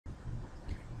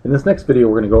In this next video,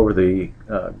 we're going to go over the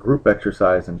group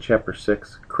exercise in Chapter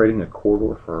 6, creating a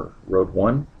corridor for Road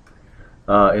 1.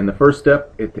 In the first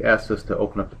step, it asks us to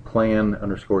open up the plan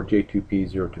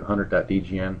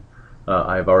 _J2P0200.dgn.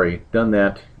 I've already done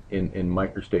that in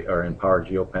Microstation or in Power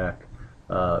GEOPAK.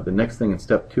 The next thing in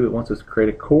step 2, it wants us to create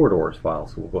a corridors file,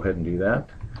 so we'll go ahead and do that.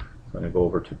 So I'm going to go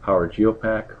over to Power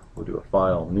GEOPAK. We'll do a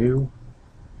file new.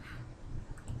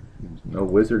 No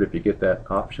wizard if you get that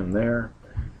option there.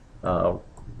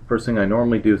 First thing I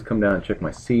normally do is come down and check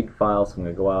my seed file, so I'm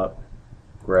going to go out,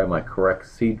 grab my correct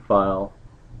seed file,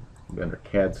 under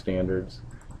CAD standards,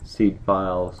 seed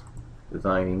files,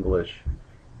 design English,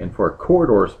 and for a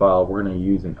corridors file we're going to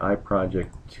use an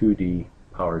iProject 2D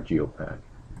Power GEOPAK.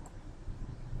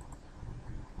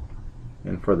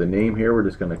 And for the name here, we're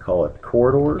just going to call it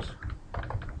corridors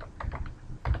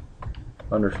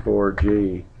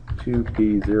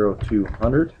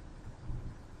 _J2P0200.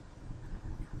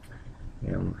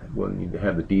 And we'll need to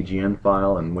have the DGN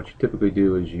file, and what you typically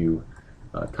do is you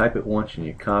type it once and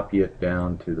you copy it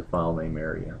down to the file name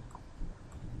area.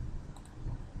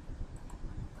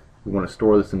 We want to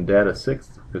store this in data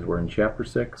 6 because we're in chapter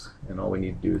 6, and all we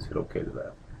need to do is hit OK to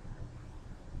that.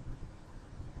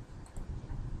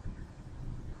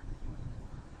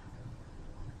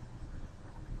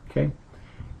 Okay,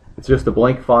 it's just a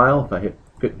blank file. If I hit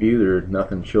fit view,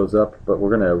 nothing shows up, but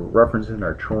we're going to reference in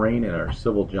our terrain and our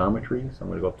civil geometry. So I'm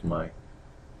going to go up to my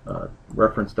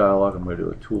reference dialog. I'm going to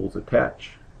do a tools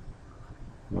attach.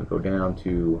 I'm going to go down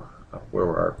to where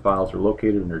our files are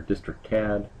located under district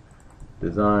CAD,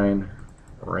 design,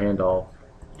 Randolph,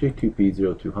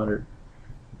 J2P0200,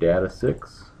 data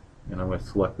 6, and I'm going to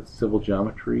select the civil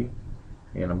geometry,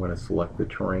 and I'm going to select the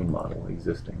terrain model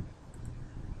existing.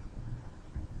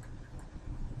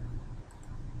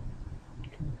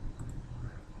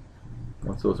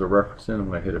 Once those are referenced in, I'm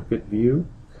going to hit a fit view.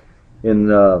 In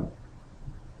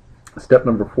step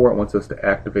number 4, it wants us to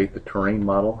activate the terrain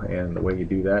model, and the way you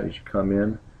do that is you come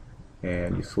in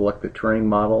and you select the terrain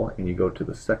model and you go to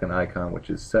the second icon,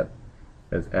 which is set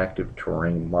as active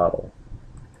terrain model.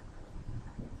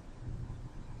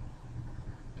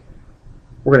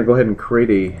 We're going to go ahead and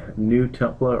create a new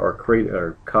template, or create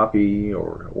or copy,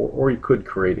 or you could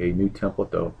create a new template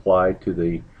to apply to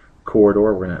the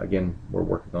corridor. We're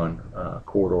working on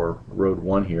corridor Road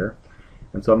 1 here,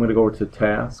 and so I'm going to go over to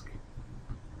task.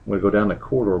 I'm going to go down to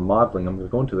corridor modeling. I'm going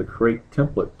to go into the create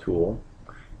template tool,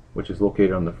 which is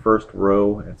located on the first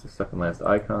row, and it's the second last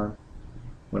icon.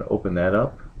 I'm going to open that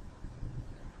up,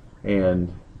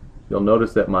 and you'll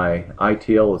notice that my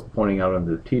ITL is pointing out on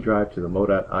the T drive to the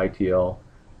MODOT ITL.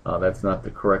 That's not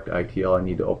the correct ITL. I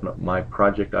need to open up my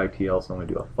project ITL, so I'm going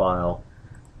to do a file,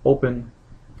 open.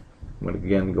 I'm going to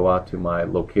again go out to my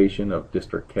location of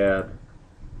district CAD,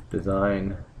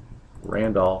 design,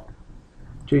 Randolph,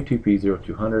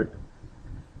 J2P0200,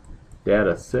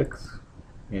 data 6,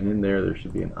 and in there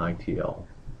should be an ITL.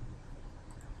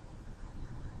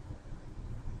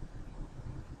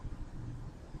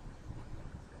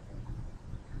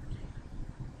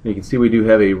 You can see we do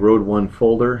have a Road 1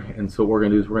 folder, and so what we're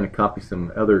going to do is we're going to copy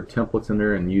some other templates in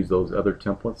there and use those other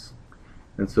templates.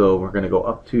 And so we're going to go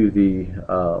up to the,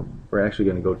 we're actually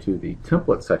going to go to the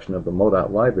template section of the MODOT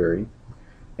library,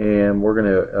 and we're going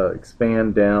to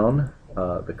expand down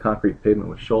the concrete pavement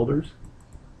with shoulders.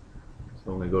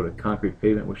 So I'm going to go to concrete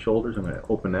pavement with shoulders. I'm going to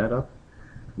open that up.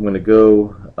 I'm going to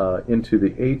go into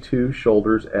the A2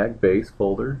 shoulders ag base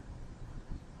folder.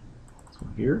 This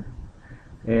one here.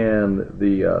 And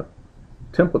the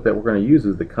template that we're going to use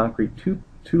is the concrete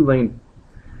two-lane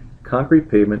concrete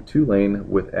pavement 2-lane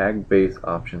with ag base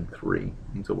option 3.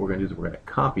 And so what we're going to do is we're going to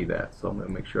copy that. So I'm going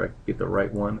to make sure I get the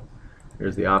right one.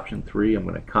 There's the option 3. I'm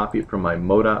going to copy it from my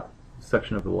MODOT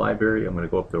section of the library. I'm going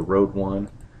to go up to Road 1.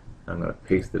 I'm going to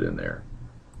paste it in there.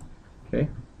 Okay.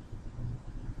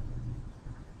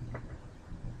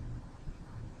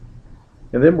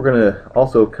 And then we're going to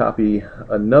also copy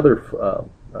another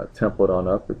template on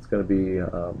up. It's going to be,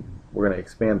 we're going to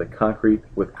expand the concrete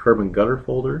with curb and gutter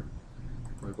folder.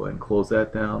 We'll go ahead and close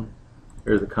that down.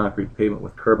 There's a concrete pavement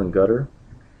with curb and gutter,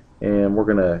 and we're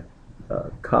going to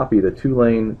copy the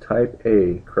 2-lane type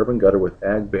A curb and gutter with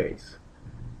ag base.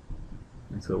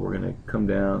 And so we're going to come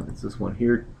down, it's this one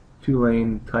here,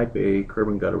 2-lane type A curb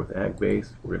and gutter with ag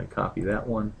base. We're going to copy that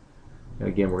one, and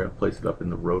again we're going to place it up in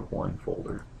the Road 1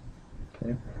 folder.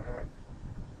 Okay.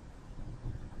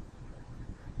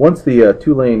 Once the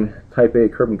 2-lane type A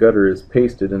curb and gutter is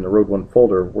pasted in the Road 1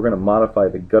 folder, we're going to modify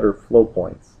the gutter flow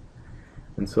points.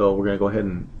 And so we're going to go ahead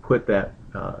and put that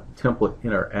template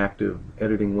in our active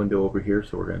editing window over here.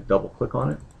 So we're going to double click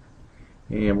on it,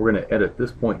 and we're going to edit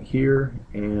this point here,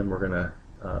 and we're going to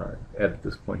at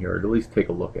this point here, or at least take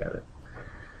a look at it.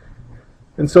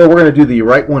 And so we're going to do the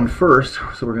right one first.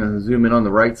 So we're going to zoom in on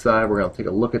the right side. We're going to take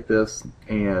a look at this,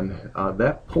 and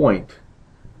that point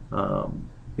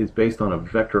is based on a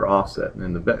vector offset.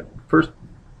 And the first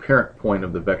parent point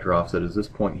of the vector offset is this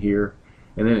point here,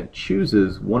 and then it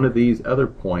chooses one of these other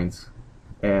points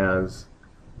as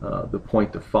the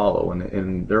point to follow,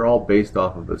 and they're all based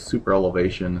off of the super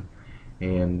elevation.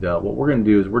 And what we're going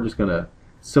to do is we're just going to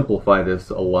simplify this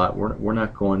a lot. We're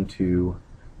not going to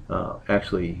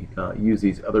actually use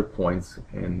these other points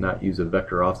and not use a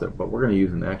vector offset, but we're going to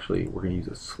use we're going to use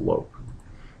a slope.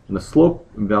 And the slope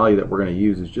value that we're going to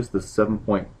use is just the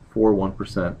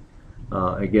 7.41%.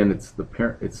 Again,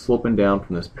 it's sloping down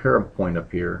from this parent point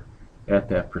up here at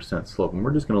that percent slope, and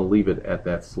we're just going to leave it at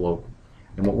that slope.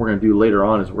 And what we're going to do later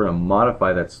on is we're going to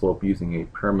modify that slope using a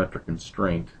parametric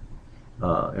constraint,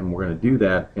 and we're going to do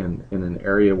that in an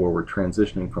area where we're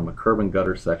transitioning from a curb and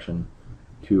gutter section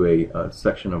to a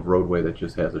section of roadway that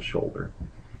just has a shoulder.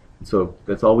 So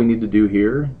that's all we need to do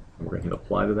here. We're going to hit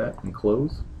apply to that and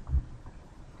close.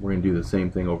 We're going to do the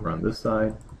same thing over on this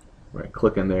side. We're going to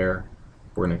click in there.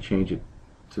 We're going to change it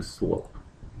to slope.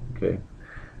 Okay.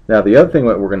 Now the other thing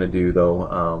that we're going to do,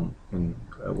 though, and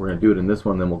we're going to do it in this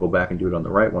one, then we'll go back and do it on the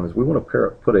right one, is we want to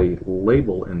put a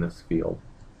label in this field.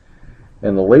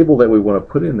 And the label that we want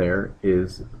to put in there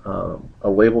is a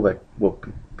label that will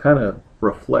kind of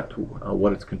reflect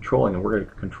what it's controlling, and we're going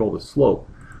to control the slope.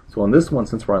 So on this one,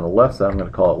 since we're on the left side, I'm going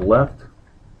to call it left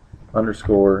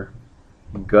underscore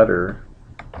gutter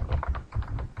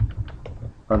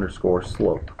underscore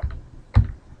slope.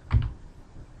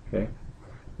 Okay,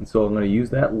 and so I'm going to use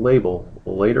that label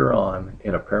later on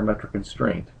in a parametric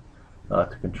constraint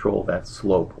to control that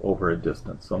slope over a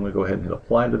distance. So I'm going to go ahead and hit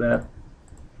apply to that.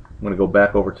 I'm going to go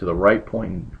back over to the right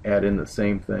point and add in the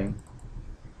same thing,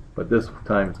 but this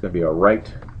time it's going to be a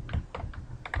right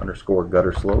underscore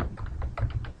gutter slope.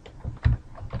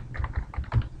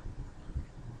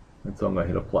 And so I'm going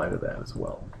to hit apply to that as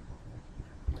well.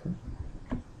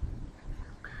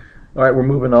 Alright, we're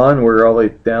moving on. We're all the way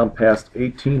down past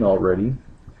 18 already.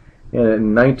 And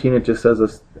in 19 it just has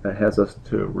us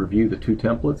to review the two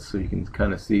templates, so you can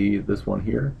kind of see this one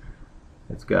here.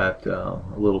 It's got a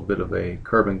little bit of a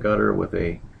curb and gutter with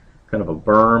a kind of a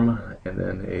berm, and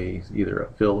then either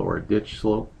a fill or a ditch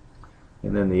slope.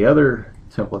 And then the other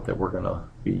template that we're going to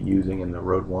be using in the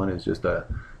Road 1 is just a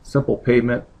simple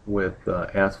pavement with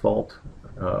asphalt,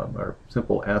 or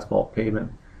simple asphalt pavement.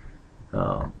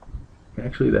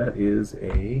 Actually, that is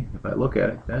if I look at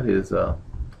it, that is a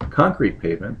concrete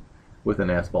pavement with an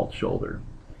asphalt shoulder.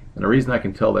 And the reason I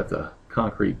can tell that's a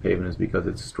concrete pavement is because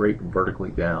it's straight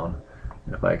vertically down.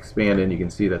 And if I expand in, you can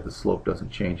see that the slope doesn't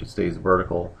change, it stays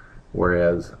vertical,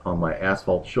 whereas on my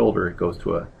asphalt shoulder it goes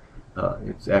to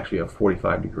it's actually a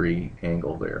 45-degree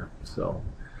angle there. So,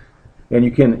 and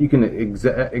you can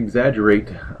exaggerate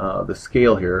the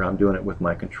scale here. I'm doing it with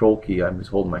my control key. I'm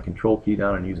just holding my control key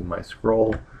down and using my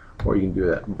scroll, or you can do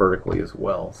that vertically as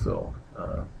well. So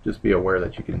just be aware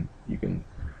that you can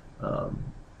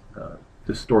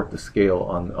distort the scale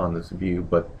on this view,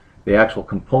 but the actual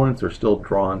components are still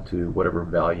drawn to whatever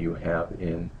value you have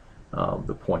in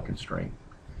the point constraint.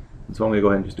 And so I'm going to go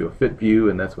ahead and just do a fit view,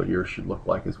 and that's what yours should look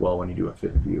like as well when you do a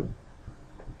fit view.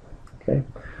 Okay,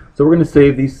 so we're going to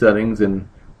save these settings, and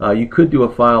you could do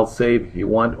a file save if you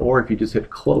want, or if you just hit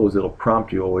close, it'll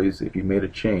prompt you always if you made a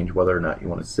change whether or not you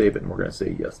want to save it, and we're going to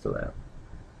say yes to that.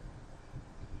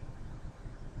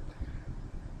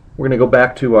 We're going to go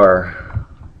back to our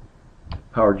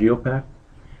Power GEOPAK,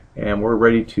 and we're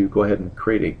ready to go ahead and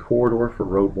create a corridor for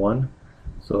Road 1.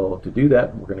 So to do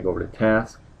that, we're going to go over to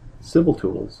Task, Civil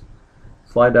Tools,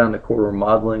 slide down to Corridor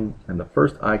Modeling, and the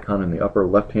first icon in the upper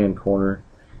left-hand corner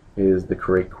is the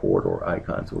Create Corridor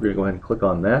icon. So we're going to go ahead and click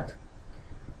on that,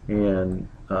 and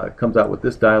it comes out with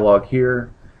this dialog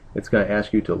here. It's going to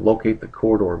ask you to locate the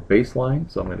corridor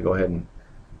baseline, so I'm going to go ahead and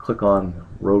click on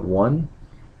Road 1.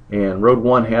 And Road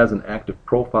 1 has an active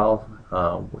profile,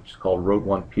 which is called Road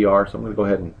 1 PR, so I'm going to go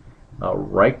ahead and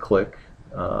right-click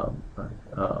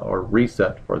or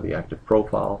reset for the active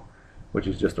profile, which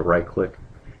is just a right-click.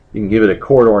 You can give it a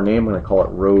corridor name. I'm going to call it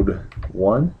Road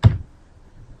 1.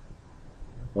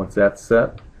 Once that's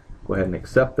set, go ahead and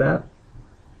accept that.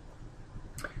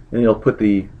 And it'll put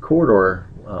the corridor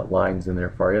lines in there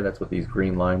for you. That's what these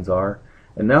green lines are.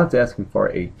 And now it's asking for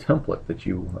a template that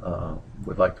you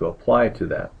would like to apply to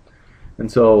that. And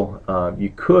so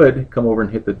you could come over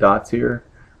and hit the dots here.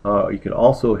 You can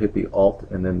also hit the Alt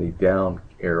and then the down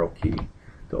arrow key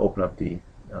to open up the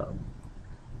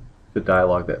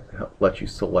dialog that lets you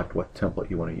select what template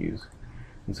you want to use.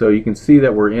 And so you can see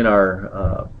that we're in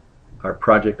our our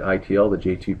project ITL, the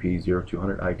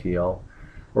J2P0200 ITL.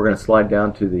 We're going to slide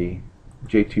down to the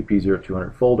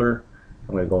J2P0200 folder.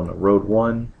 I'm going to go into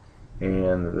Road1,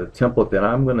 and the template that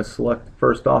I'm going to select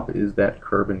first off is that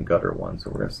curb and gutter one. So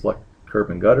we're going to select curb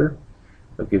and gutter.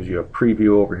 That gives you a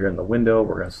preview over here in the window.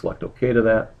 We're going to select OK to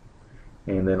that,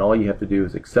 and then all you have to do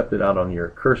is accept it out on your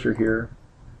cursor here.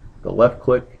 The left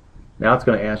click. Now it's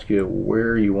going to ask you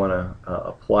where you want to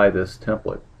apply this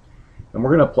template, and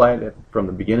we're going to apply it from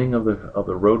the beginning of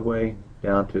the roadway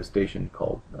down to a station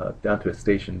called down to a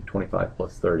station 25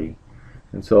 plus 30.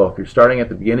 And so if you're starting at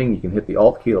the beginning, you can hit the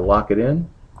Alt key to lock it in,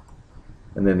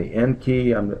 and then the end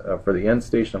key for the end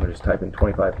station, I'm going to just type in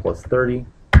 25 plus 30.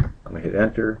 I'm going to hit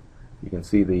enter. You can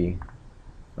see the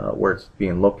where it's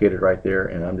being located right there,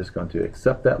 and I'm just going to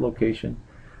accept that location.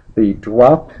 The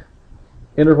drop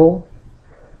interval,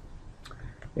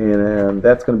 and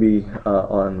that's going to be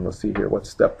on, let's see here what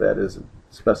step that is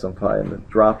specified in the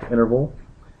drop interval.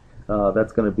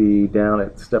 That's going to be down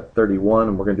at step 31,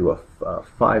 and we're going to do a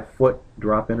 5-foot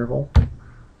drop interval.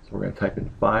 So we're going to type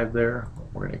in 5 there.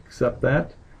 We're going to accept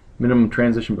that. Minimum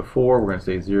transition before, we're going to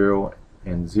say 0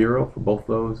 and 0 for both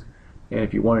those. And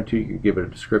if you wanted to, you could give it a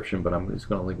description, but I'm just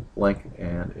going to leave it blank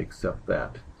and accept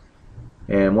that.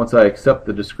 And once I accept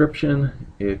the description,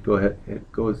 it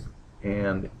goes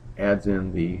and adds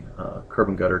in the curb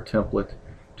and gutter template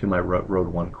to my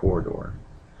Road1 corridor.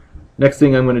 Next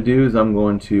thing I'm going to do is I'm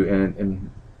going to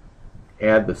and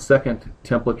add the second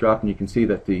template drop, and you can see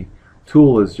that the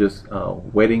tool is just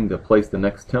waiting to place the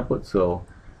next template. So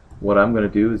what I'm going to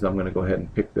do is I'm going to go ahead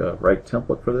and pick the right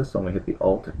template for this. So I'm going to hit the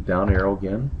Alt down arrow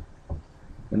again,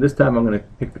 and this time I'm going to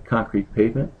pick the concrete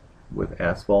pavement with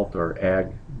asphalt or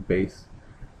ag base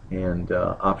and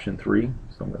option 3.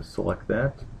 So I'm going to select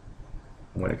that.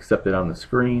 I'm going to accept it on the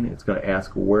screen. It's going to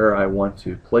ask where I want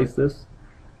to place this.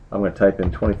 I'm going to type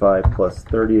in 25 plus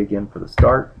 30 again for the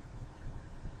start.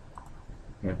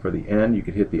 And for the end, you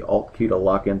could hit the Alt key to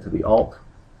lock into the Alt.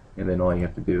 And then all you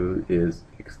have to do is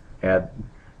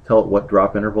tell it what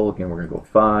drop interval. Again, we're going to go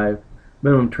 5.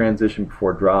 Minimum transition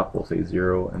before drop, we'll say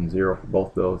 0 and 0 for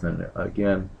both those. And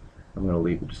again, I'm going to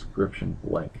leave the description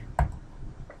blank.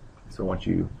 So once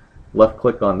you left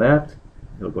click on that,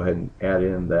 it'll go ahead and add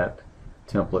in that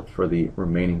template for the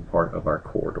remaining part of our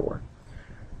corridor.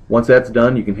 Once that's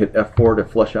done, you can hit F4 to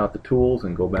flush out the tools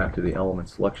and go back to the element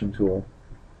selection tool.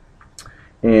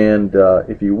 And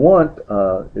if you want,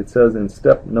 it says in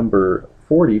step number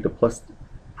 40 to press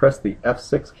the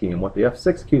F6 key. And what the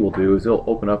F6 key will do is it'll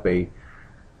open up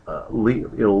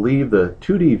it'll leave the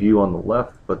 2D view on the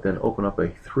left, but then open up a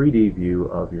 3D view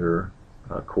of your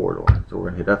corridor. So we're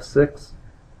going to hit F6,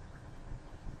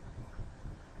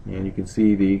 and you can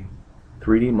see the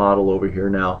 3D model over here.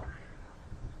 Now,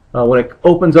 when it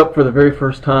opens up for the very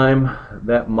first time,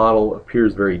 that model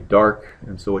appears very dark,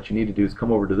 and so what you need to do is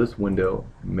come over to this window,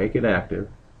 make it active,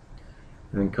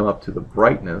 and then come up to the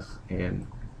brightness and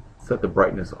set the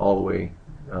brightness all the way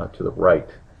to the right,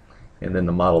 and then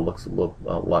the model looks a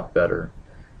lot better.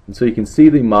 And so you can see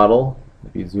the model.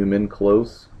 If you zoom in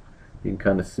close, you can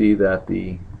kind of see that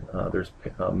there's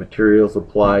materials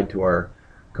applied to our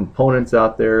components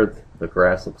out there. The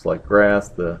grass looks like grass.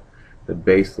 The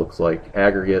base looks like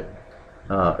aggregate.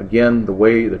 Again,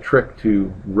 the trick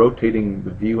to rotating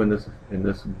the view in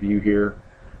this view here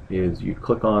is you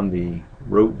click on the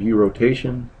view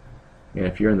rotation, and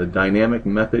if you're in the dynamic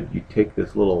method, you take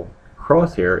this little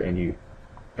crosshair and you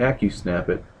snap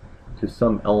it to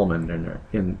some element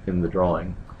in the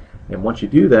drawing. And once you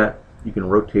do that, you can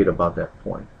rotate about that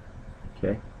point.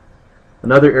 Okay.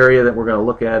 Another area that we're going to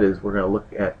look at is we're going to look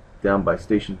at down by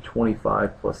station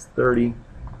 25 plus 30.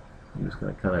 I'm just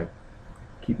going to kind of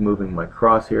keep moving my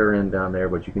crosshair in down there,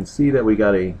 but you can see that we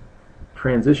got a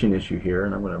transition issue here,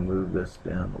 and I'm going to move this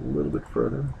down a little bit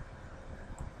further.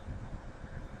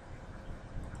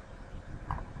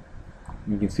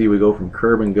 You can see we go from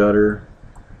curb and gutter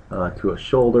to a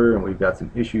shoulder, and we've got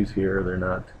some issues here. They're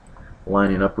not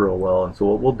lining up real well, and so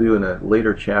what we'll do in a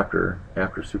later chapter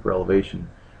after super elevation,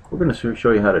 we're going to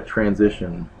show you how to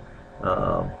transition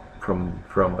from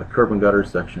a curb and gutter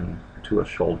section to a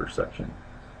shoulder section,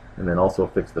 and then also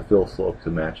fix the fill slope to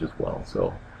match as well.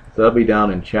 So that'll be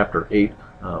down in chapter 8.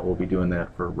 We'll be doing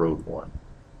that for Road 1.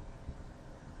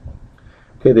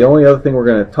 Okay, the only other thing we're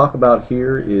going to talk about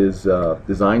here is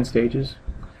design stages.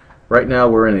 Right now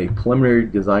we're in a preliminary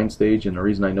design stage, and the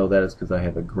reason I know that is because I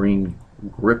have a green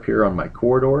grip here on my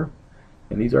corridor,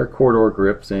 and these are corridor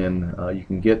grips, and you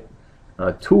can get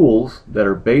tools that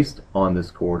are based on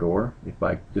this corridor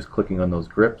by just clicking on those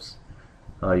grips.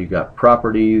 You've got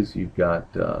properties, you've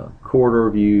got corridor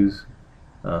views,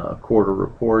 corridor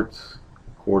reports,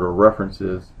 corridor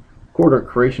references, corridor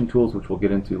creation tools, which we'll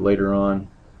get into later on.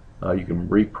 You can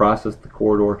reprocess the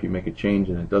corridor if you make a change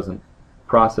and it doesn't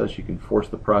process. You can force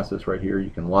the process right here. You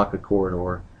can lock a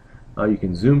corridor. You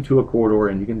can zoom to a corridor,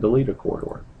 and you can delete a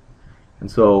corridor. And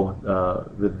so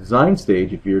the design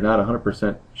stage, if you're not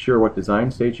 100% sure what design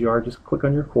stage you are, just click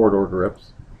on your corridor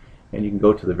grips, and you can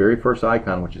go to the very first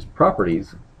icon, which is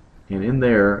Properties, and in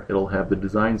there it'll have the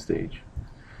design stage.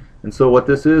 And so what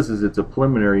this is it's a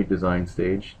preliminary design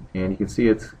stage, and you can see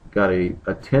it's got a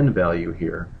 10 value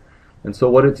here. And so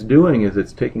what it's doing is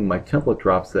it's taking my template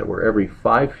drops that were every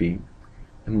 5 feet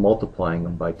and multiplying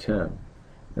them by 10.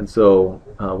 And so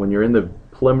when you're in the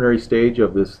preliminary stage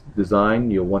of this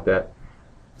design, you'll want that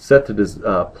set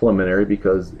to preliminary,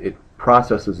 because it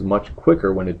processes much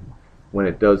quicker when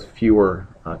it does fewer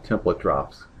template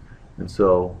drops. And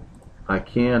so I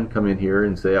can come in here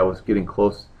and say I was getting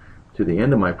close to the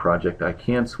end of my project. I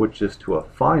can switch this to a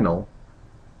final,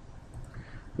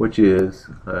 which is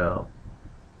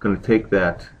going to take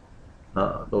that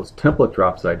those template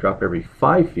drops I drop every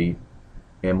 5 feet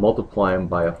and multiply them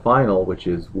by a final, which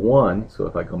is 1. So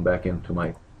if I come back into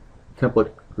my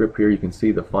template grip here, you can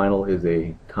see the final is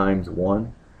a times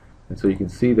 1. And so you can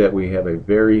see that we have a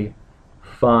very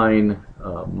fine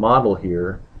model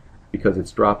here, because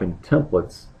it's dropping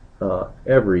templates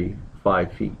every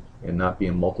 5 feet and not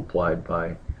being multiplied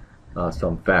by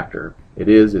some factor.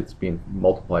 It's being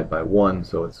multiplied by 1,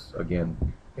 so it's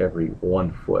again every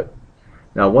 1 foot.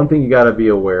 Now, one thing you got to be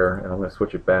aware, and I'm going to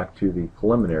switch it back to the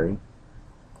preliminary,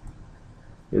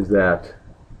 is that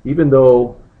even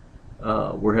though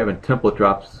we're having template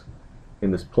drops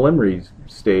in this preliminary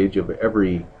stage of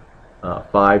every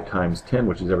 5 times 10,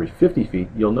 which is every 50 feet,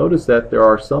 you'll notice that there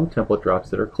are some template drops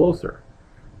that are closer.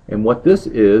 And what this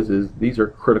is these are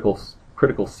critical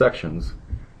sections,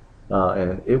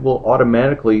 and it will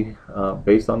automatically,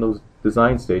 based on those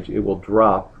design stage, it will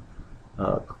drop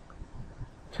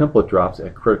template drops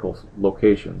at critical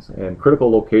locations. And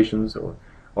critical locations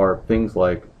are things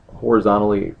like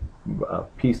horizontally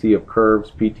PC of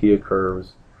curves, PT of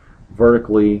curves,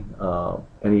 vertically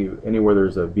anywhere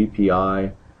there's a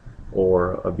VPI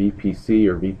or a VPC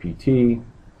or VPT,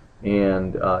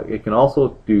 and it can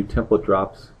also do template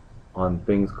drops on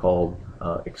things called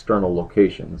external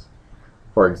locations.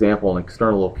 For example, an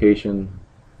external location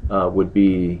would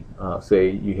be, say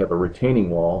you have a retaining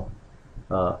wall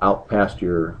out past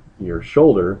your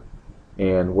shoulder,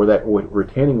 and where that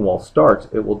retaining wall starts,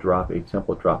 it will drop a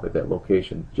template drop at that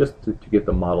location, just to get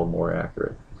the model more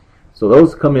accurate. So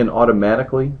those come in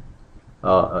automatically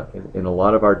in a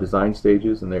lot of our design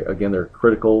stages, and they're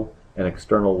critical and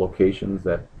external locations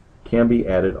that can be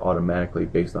added automatically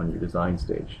based on your design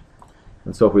stage.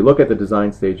 And so if we look at the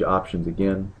design stage options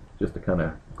again, just to kind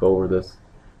of go over this,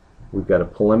 we've got a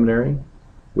preliminary.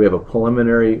 We have a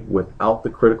preliminary without the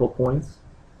critical points.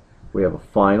 We have a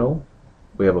final.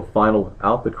 We have a final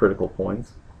without the critical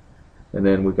points. And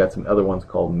then we've got some other ones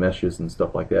called meshes and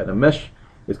stuff like that. And a mesh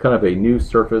is kind of a new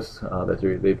surface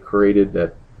that they've created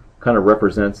that kind of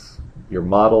represents your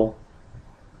model.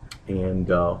 And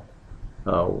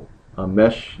a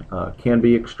mesh can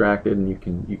be extracted, and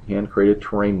you can create a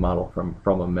terrain model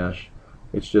from a mesh.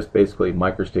 It's just basically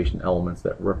Microstation elements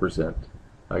that represent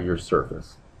your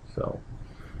surface. So,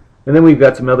 and then we've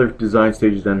got some other design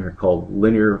stages down here called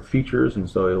linear features, and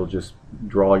so it'll just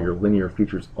draw your linear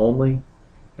features only,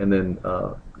 and then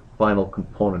final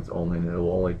components only, and it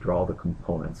will only draw the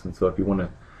components. And so if you want to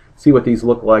see what these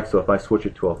look like, so if I switch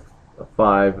it to a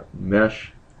 5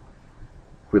 mesh,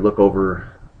 if we look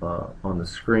over on the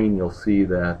screen, you'll see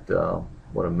that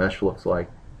what a mesh looks like,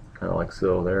 kind of like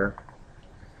so there.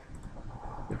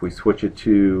 If we switch it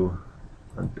to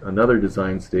another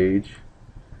design stage,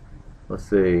 let's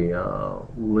say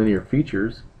linear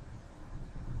features,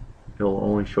 it'll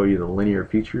only show you the linear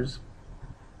features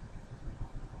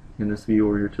in this view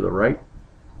over here to the right.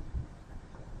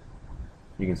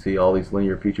 You can see all these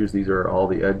linear features. These are all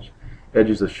the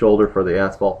edges of shoulder for the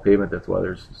asphalt pavement. That's why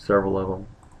there's several of them.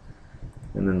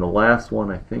 And then the last one,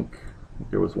 I think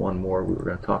there was one more we were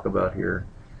going to talk about here,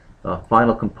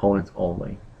 final components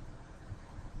only.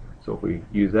 So if we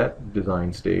use that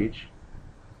design stage,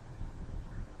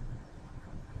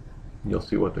 you'll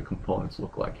see what the components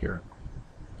look like here.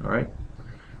 Alright,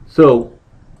 so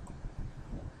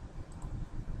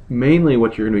mainly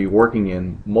what you're going to be working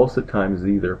in most of the time is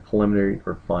either preliminary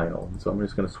or final. And so I'm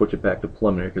just going to switch it back to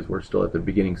preliminary because we're still at the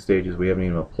beginning stages. We haven't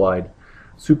even applied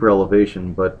super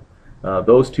elevation, but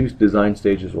those two design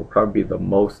stages will probably be the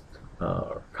most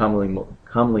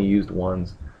commonly used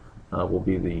ones. Will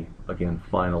be the, again,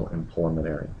 final and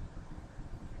preliminary.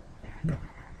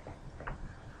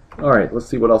 Alright, let's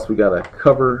see what else we got to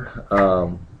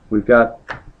cover. we've got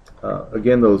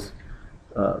again those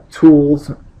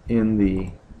tools in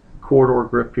the corridor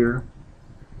grip here.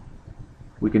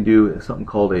 We can do something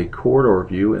called a corridor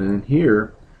view, and in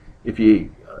here,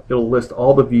 it'll list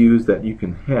all the views that you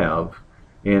can have.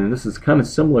 And this is kind of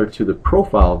similar to the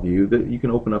profile view, that you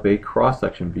can open up a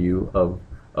cross-section view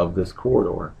of this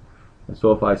corridor. And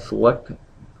so if I select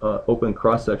open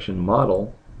cross-section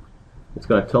model, it's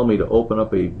going to tell me to open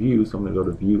up a view, so I'm going to go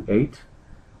to view 8,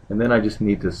 and then I just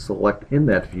need to select in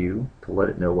that view to let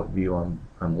it know what view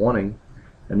I'm wanting,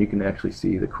 and you can actually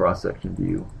see the cross-section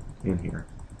view in here.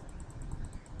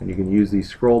 And you can use these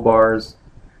scroll bars.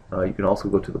 You can also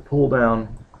go to the pull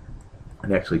down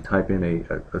and actually type in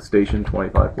a station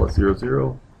 25 plus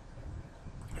 00,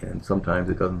 and sometimes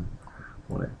it doesn't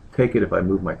want to take it if I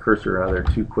move my cursor out of there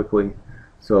too quickly.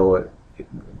 So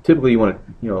typically you want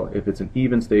to, if it's an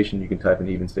even station, you can type an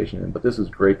even station in, but this is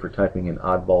great for typing in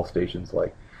oddball stations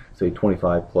like say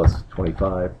 25 plus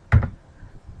 25.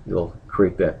 It'll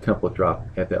create that template drop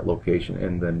at that location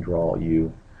and then draw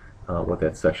you what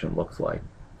that section looks like.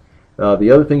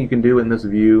 The other thing you can do in this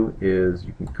view is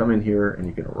you can come in here and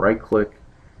you can right click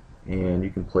and you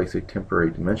can place a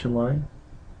temporary dimension line.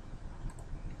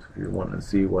 So if you're wanting to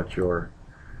see what your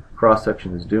cross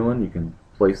section is doing, you can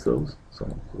place those. So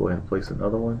I'll go ahead and place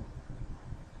another one.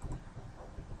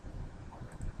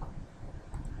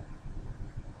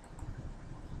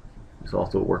 This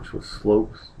also works with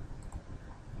slopes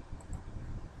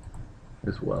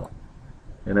as well.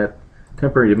 And that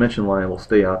temporary dimension line will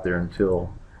stay out there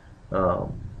until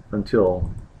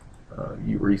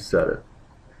you reset it.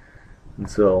 And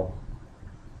so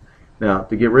now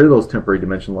to get rid of those temporary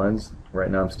dimension lines,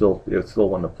 right now it's still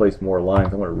wanting to place more lines.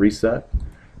 I'm going to reset.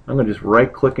 I'm going to just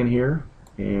right click in here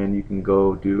and you can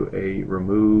go do a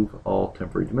remove all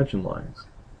temporary dimension lines.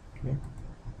 Okay.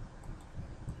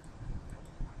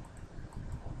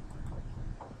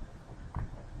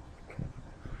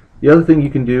 The other thing you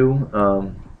can do,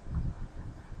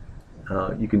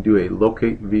 you can do a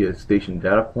locate via station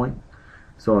data point.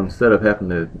 So instead of having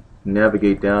to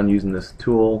navigate down using this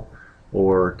tool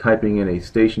or typing in a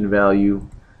station value,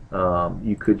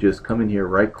 you could just come in here,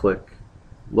 right click,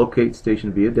 locate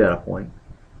station via data point,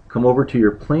 come over to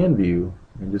your plan view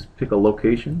and just pick a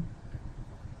location,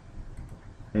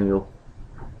 and it'll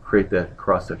create that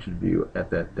cross-section view at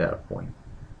that data point.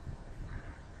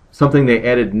 Something they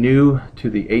added new to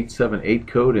the 878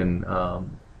 code, and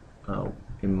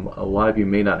a lot of you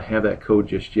may not have that code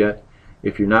just yet.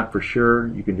 If you're not for sure,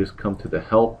 you can just come to the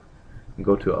help and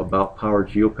go to About Power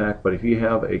GEOPAK. But if you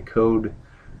have a code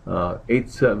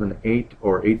 878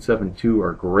 or 872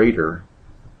 or greater,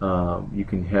 you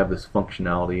can have this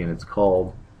functionality, and it's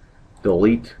called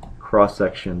delete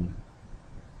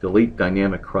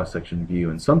dynamic cross-section view.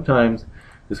 And sometimes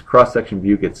this cross-section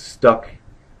view gets stuck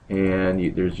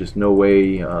and there's just no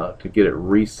way to get it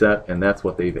reset, and that's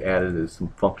what they've added, is some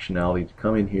functionality to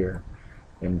come in here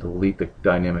and delete the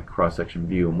dynamic cross-section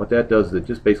view. And what that does is it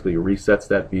just basically resets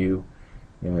that view,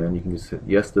 and you can just hit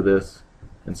yes to this,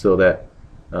 and so that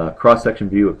cross-section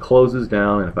view, it closes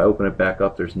down, and if I open it back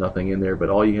up, there's nothing in there. But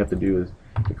all you have to do is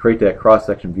to create that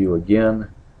cross-section view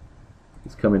again,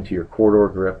 just come into your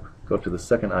corridor grip, go to the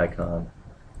second icon,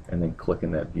 and then click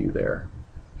in that view there.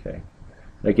 Okay.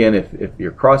 Again, if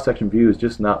your cross-section view is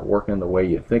just not working the way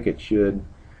you think it should,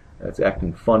 it's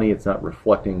acting funny, it's not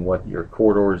reflecting what your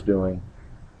corridor is doing,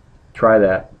 try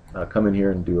that. Come in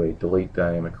here and do a delete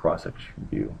dynamic cross-section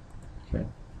view. Okay.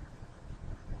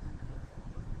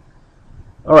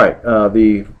 Alright,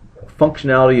 the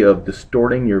functionality of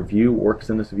distorting your view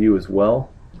works in this view as well.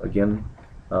 Again,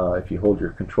 if you hold your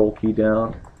control key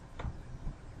down,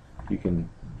 you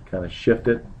can kind of shift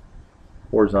it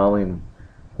horizontally and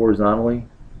horizontally.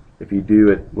 If you do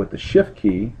it with the shift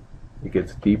key, it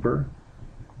gets deeper,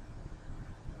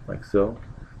 like so.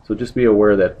 So just be aware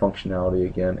of that functionality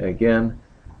again. And again,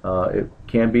 it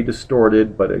can be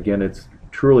distorted, but again, it's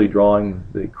truly drawing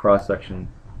the cross-section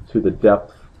to the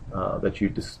depth that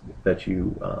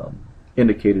you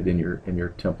indicated in your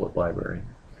template library.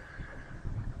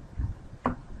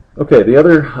 Okay, the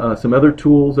other some other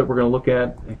tools that we're going to look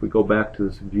at. If we go back to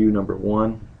this view number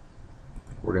 1,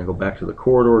 we're going to go back to the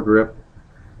corridor grip.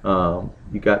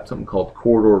 You got something called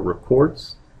corridor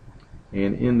reports,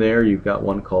 and in there you've got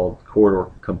one called corridor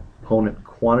component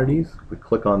quantities. If we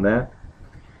click on that,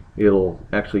 it'll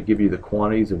actually give you the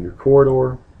quantities of your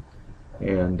corridor,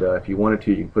 and if you wanted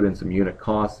to, you can put in some unit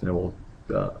costs and it will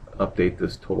update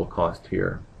this total cost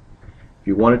here. If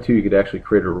you wanted to, you could actually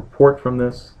create a report from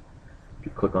this. If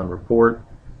you click on report,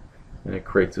 and it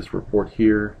creates this report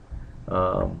here.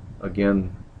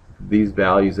 Again, these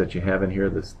values that you have in here,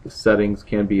 the settings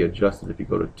can be adjusted. If you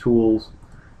go to Tools,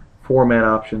 Format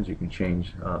Options, you can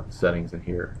change the settings in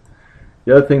here.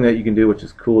 The other thing that you can do, which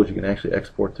is cool, is you can actually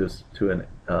export this to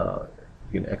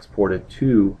you can export it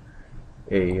to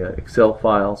a Excel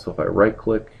file. So if I right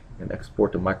click and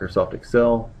export to Microsoft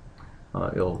Excel,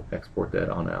 it'll export that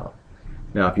on out.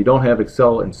 Now if you don't have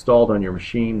Excel installed on your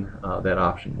machine, that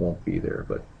option won't be there,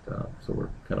 but so we're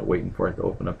kind of waiting for it to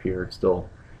open up here. It's still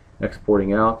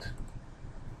exporting out,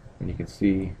 and you can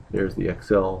see there's the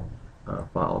Excel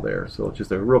file there. So it's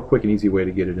just a real quick and easy way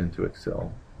to get it into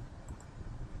Excel.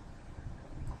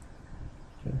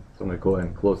 Okay, so I'm going to go ahead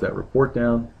and close that report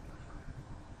down,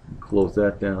 close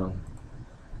that down.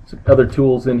 Some other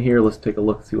tools in here. Let's take a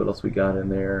look and see what else we got in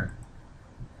there.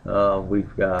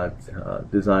 We've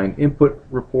got design input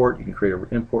report. You can create an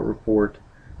import report,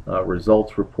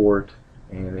 results report,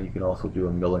 and then you can also do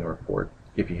a milling report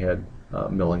if you had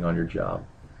milling on your job.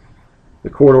 The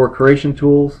corridor creation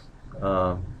tools.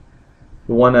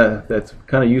 The one that's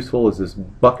kind of useful is this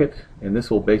bucket, and this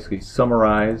will basically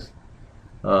summarize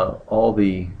all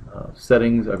the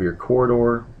settings of your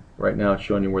corridor. Right now it's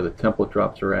showing you where the template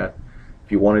drops are at.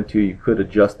 If you wanted to, you could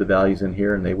adjust the values in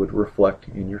here and they would reflect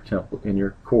in your template, in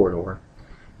your corridor.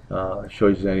 It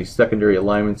shows you any secondary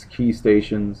alignments, key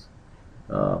stations,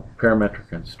 parametric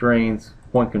constraints,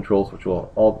 point controls, which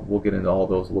we'll get into all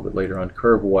those a little bit later on,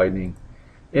 curve widening,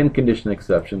 end condition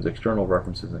exceptions, external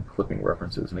references, and clipping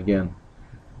references. And again,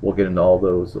 we'll get into all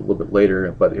those a little bit later,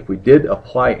 but if we did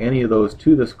apply any of those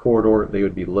to this corridor, they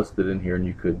would be listed in here and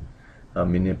you could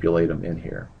manipulate them in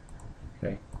here.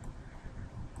 Okay.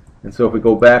 And so if we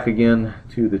go back again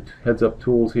to the heads-up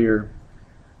tools here,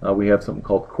 we have something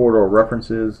called corridor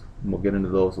references, and we'll get into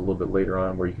those a little bit later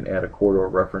on, where you can add a corridor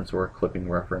reference or a clipping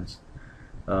reference.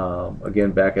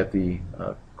 Again, back at the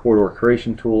corridor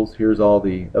creation tools, here's all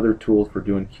the other tools for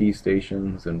doing key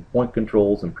stations and point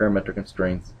controls and parametric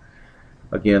constraints.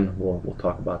 Again, we'll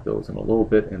talk about those in a little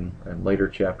bit in later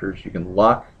chapters. You can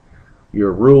lock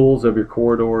your rules of your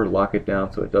corridor, lock it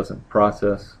down so it doesn't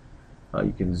process.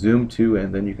 You can zoom to,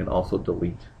 and then you can also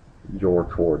delete your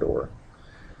corridor.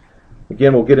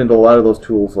 Again, we'll get into a lot of those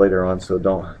tools later on, so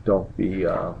don't be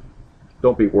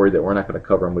worried that we're not going to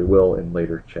cover them. We will in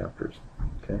later chapters.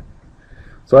 Okay.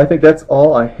 So I think that's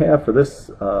all I have for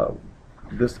this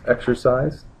this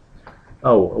exercise.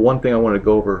 Oh, one thing I want to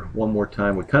go over one more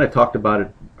time. We kind of talked about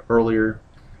it earlier,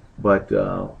 but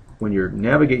when you're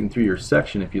navigating through your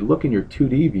section, if you look in your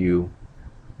 2D view,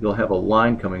 you'll have a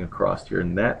line coming across here,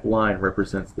 and that line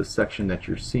represents the section that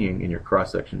you're seeing in your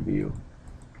cross-section view.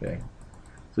 Okay,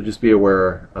 so just be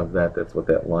aware of that. That's what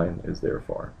that line is there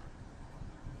for.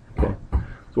 Okay,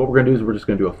 so what we're going to do is we're just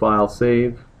going to do a file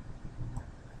save.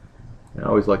 And I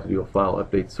always like to do a file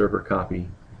update server copy,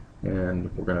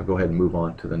 and we're going to go ahead and move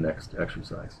on to the next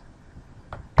exercise.